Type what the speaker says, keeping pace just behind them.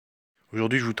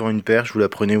Aujourd'hui, je vous tends une perche, vous la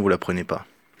prenez ou vous la prenez pas.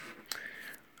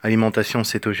 Alimentation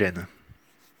cétogène.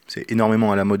 C'est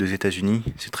énormément à la mode aux États-Unis,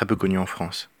 c'est très peu connu en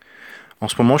France. En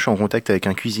ce moment, je suis en contact avec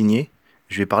un cuisinier.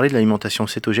 Je lui ai parlé de l'alimentation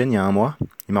cétogène il y a un mois.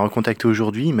 Il m'a recontacté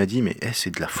aujourd'hui, il m'a dit mais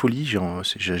c'est de la folie,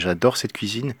 j'adore cette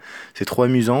cuisine, c'est trop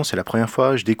amusant, c'est la première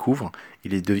fois que je découvre.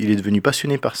 Il est devenu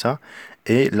passionné par ça.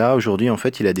 Et là, aujourd'hui, en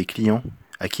fait, il a des clients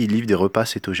à qui il livre des repas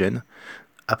cétogènes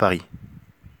à Paris.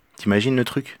 T'imagines le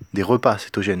truc? Des repas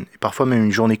cétogènes, et parfois même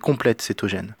une journée complète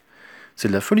cétogène. C'est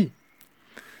de la folie.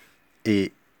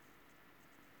 Et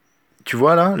tu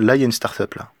vois là, il y a une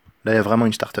start-up là. Là, il y a vraiment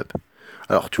une start-up.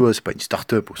 Alors, tu vois, c'est pas une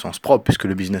start-up au sens propre, puisque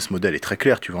le business model est très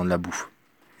clair, tu vends de la bouffe.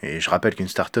 Et je rappelle qu'une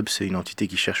start-up, c'est une entité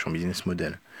qui cherche son business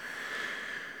model,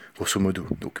 grosso modo.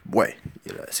 Donc, ouais,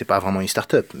 c'est pas vraiment une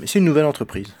start-up, mais c'est une nouvelle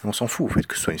entreprise. On s'en fout, au fait,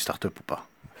 que ce soit une start-up ou pas.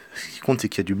 Ce qui compte, c'est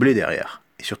qu'il y a du blé derrière.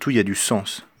 Et surtout, il y a du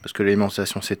sens. Parce que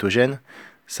l'alimentation cétogène,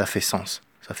 ça fait sens.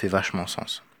 Ça fait vachement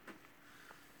sens.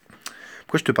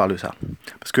 Pourquoi je te parle de ça?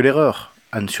 Parce que l'erreur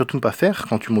à ne surtout pas faire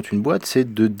quand tu montes une boîte,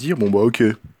 c'est de te dire, bon bah ok,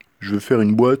 je vais faire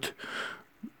une boîte,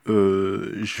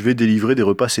 je vais délivrer des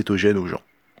repas cétogènes aux gens.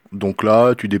 Donc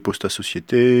là, tu déposes ta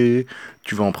société,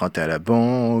 tu vas emprunter à la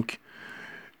banque,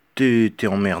 t'es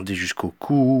emmerdé jusqu'au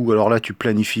cou, alors là tu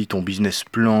planifies ton business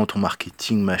plan, ton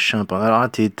marketing, machin, alors là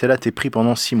t'es pris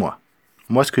pendant 6 mois.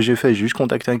 Moi ce que j'ai fait, j'ai juste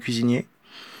contacté un cuisinier,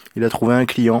 il a trouvé un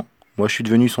client, moi je suis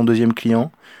devenu son deuxième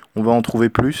client, on va en trouver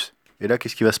plus, et là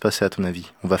qu'est-ce qui va se passer à ton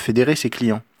avis? On va fédérer ses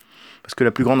clients. Parce que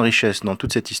la plus grande richesse dans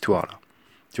toute cette histoire-là,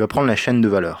 tu vas prendre la chaîne de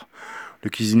valeur. Le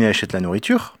cuisinier achète la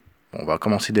nourriture, bon, on va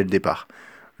commencer dès le départ.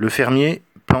 Le fermier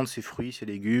plante ses fruits, ses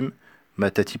légumes,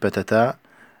 matati patata.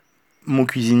 Mon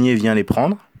cuisinier vient les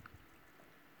prendre.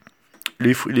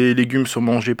 Les légumes sont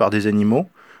mangés par des animaux.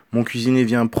 Mon cuisinier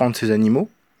vient prendre ces animaux,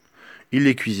 il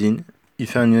les cuisine, il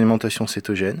fait une alimentation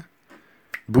cétogène.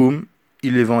 Boum,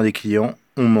 il les vend à des clients,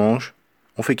 on mange,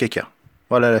 on fait caca.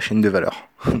 Voilà la chaîne de valeur.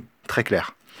 Très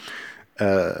clair.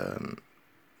 Euh,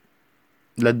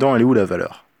 Là-dedans, elle est où la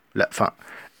valeur? Enfin,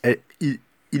 il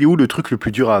est où le truc le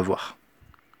plus dur à avoir?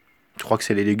 Tu crois que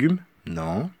c'est les légumes?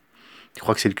 Non. Tu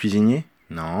crois que c'est le cuisinier?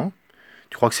 Non.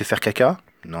 Tu crois que c'est faire caca?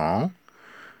 Non.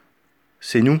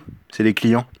 C'est nous, c'est les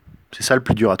clients. C'est ça le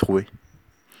plus dur à trouver.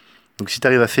 Donc si tu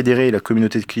arrives à fédérer la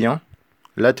communauté de clients,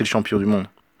 là, tu es le champion du monde.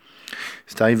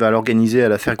 Si tu arrives à l'organiser, à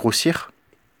la faire grossir,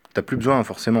 t'as plus besoin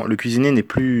forcément. Le cuisinier n'est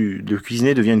plus. Le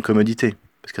cuisinier devient une commodité.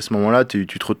 Parce qu'à ce moment-là, tu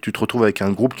te retrouves avec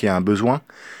un groupe qui a un besoin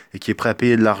et qui est prêt à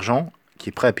payer de l'argent, qui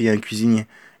est prêt à payer un cuisinier.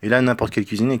 Et là, n'importe quel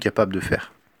cuisinier est capable de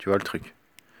faire. Tu vois le truc.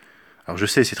 Alors je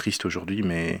sais, c'est triste aujourd'hui,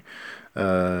 mais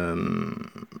euh,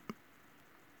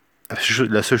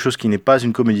 la seule chose qui n'est pas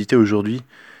une commodité aujourd'hui,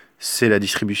 c'est la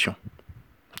distribution.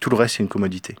 Tout le reste, c'est une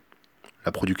commodité.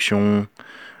 La production,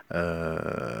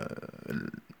 euh,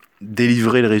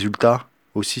 délivrer le résultat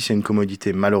aussi, c'est une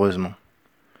commodité, malheureusement.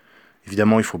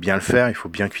 Évidemment, il faut bien le faire, il faut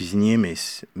bien cuisiner, mais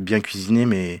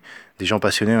des gens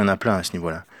passionnés, on en a plein à ce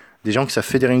niveau-là. Des gens qui savent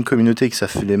fédérer une communauté, qui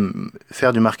savent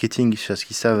faire du marketing,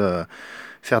 qui savent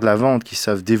faire de la vente, qui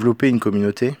savent développer une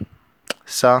communauté,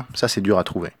 ça c'est dur à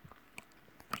trouver.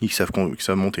 Ils savent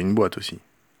monter une boîte aussi,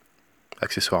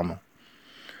 accessoirement.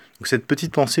 Donc cette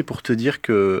petite pensée pour te dire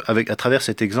que, à travers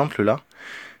cet exemple-là,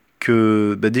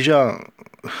 que bah déjà,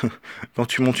 quand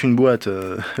tu montes une boîte,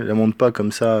 la monte pas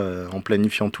comme ça en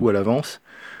planifiant tout à l'avance.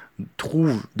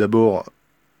 Trouve d'abord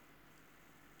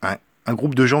un, un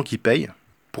groupe de gens qui payent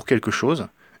pour quelque chose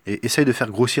et essaye de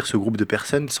faire grossir ce groupe de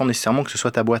personnes sans nécessairement que ce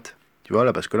soit ta boîte. Tu vois,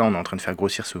 là, parce que là, on est en train de faire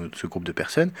grossir ce groupe de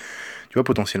personnes. Tu vois,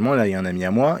 potentiellement, là, il y a un ami à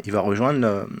moi, il va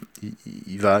rejoindre,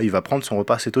 il va prendre son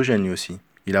repas cétogène lui aussi.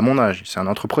 Il a mon âge, c'est un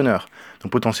entrepreneur.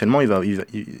 Donc potentiellement,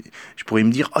 je pourrais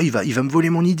me dire, oh, il va me voler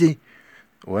mon idée.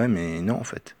 Ouais, mais non, en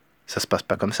fait. Ça se passe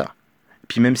pas comme ça.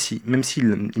 Puis même s'il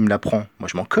me l'apprend, moi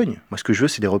je m'en cogne. Moi ce que je veux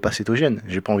c'est des repas cétogènes.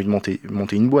 J'ai pas envie de monter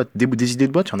une boîte. Des idées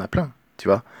de boîte, il y en a plein, tu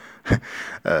vois.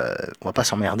 On va pas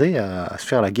s'emmerder à se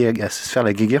faire la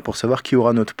guéguerre pour savoir qui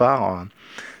aura notre part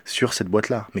sur cette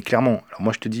boîte-là. Mais clairement, alors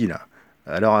moi je te dis là,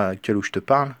 à l'heure actuelle où je te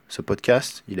parle, ce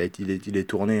podcast, il est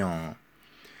tourné en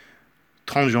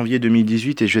 30 janvier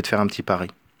 2018 et je vais te faire un petit pari.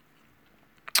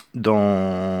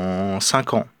 Dans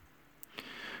 5 ans,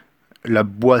 la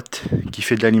boîte qui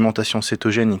fait de l'alimentation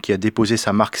cétogène et qui a déposé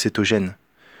sa marque cétogène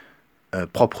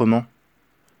proprement,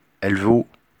 elle vaut,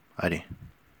 allez,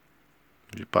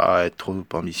 je vais pas être trop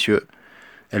ambitieux,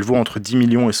 elle vaut entre 10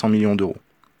 millions et 100 millions d'euros.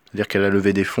 C'est-à-dire qu'elle a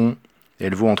levé des fonds et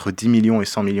elle vaut entre 10 millions et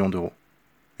 100 millions d'euros.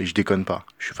 Et je déconne pas.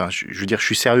 Je veux dire, je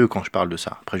suis sérieux quand je parle de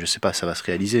ça. Après, je sais pas si ça va se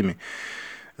réaliser, mais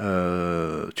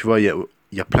tu vois, il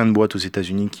y a plein de boîtes aux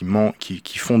États-Unis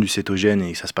qui font du cétogène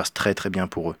et ça se passe très très bien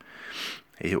pour eux.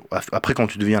 Et après, quand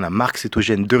tu deviens la marque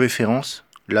cétogène de référence,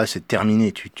 là, c'est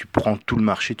terminé. Tu prends tout le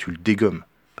marché, tu le dégommes.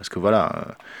 Parce que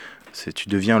voilà, tu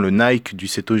deviens le Nike du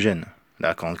cétogène.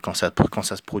 Là, quand ça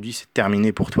se produit, c'est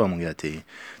terminé pour toi, mon gars. T'es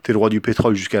le roi du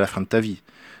pétrole jusqu'à la fin de ta vie.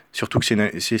 Surtout que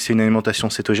c'est une alimentation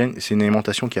cétogène, c'est une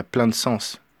alimentation qui a plein de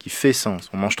sens, qui fait sens.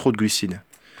 On mange trop de glucides.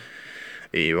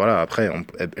 Et voilà, après,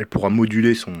 elle pourra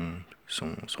moduler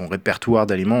son répertoire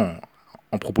d'aliments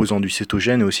en proposant du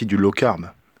cétogène et aussi du low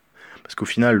carb. Parce qu'au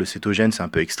final, le cétogène, c'est un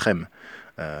peu extrême.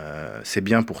 C'est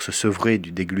bien pour se sevrer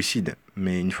des glucides,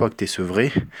 mais une fois que tu es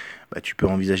sevré, bah, tu peux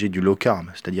envisager du low carb,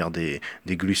 c'est-à-dire des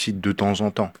glucides de temps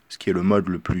en temps, ce qui est le mode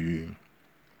le plus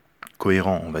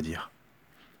cohérent, on va dire.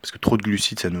 Parce que trop de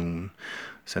glucides, ça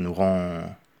nous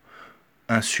rend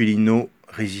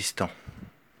insulino-résistants.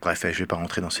 Bref, je ne vais pas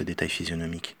rentrer dans ces détails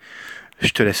physionomiques. Je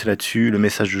te laisse là-dessus. Le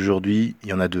message d'aujourd'hui, il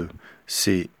y en a deux.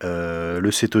 C'est le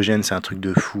cétogène, c'est un truc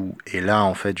de fou. Et là,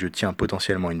 en fait, je tiens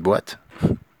potentiellement une boîte.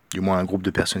 Du moins un groupe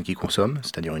de personnes qui consomment,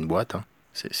 c'est-à-dire une boîte. Hein.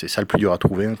 C'est ça le plus dur à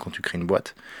trouver quand tu crées une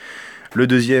boîte. Le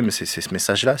deuxième, c'est ce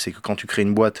message-là, c'est que quand tu crées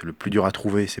une boîte, le plus dur à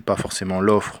trouver, c'est pas forcément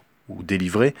l'offre ou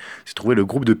délivrer, c'est trouver le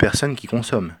groupe de personnes qui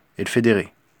consomment et le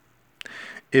fédérer.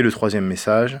 Et le troisième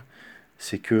message,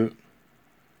 c'est que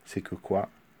quoi?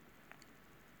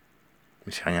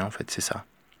 Mais c'est rien en fait, c'est ça.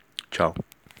 Ciao.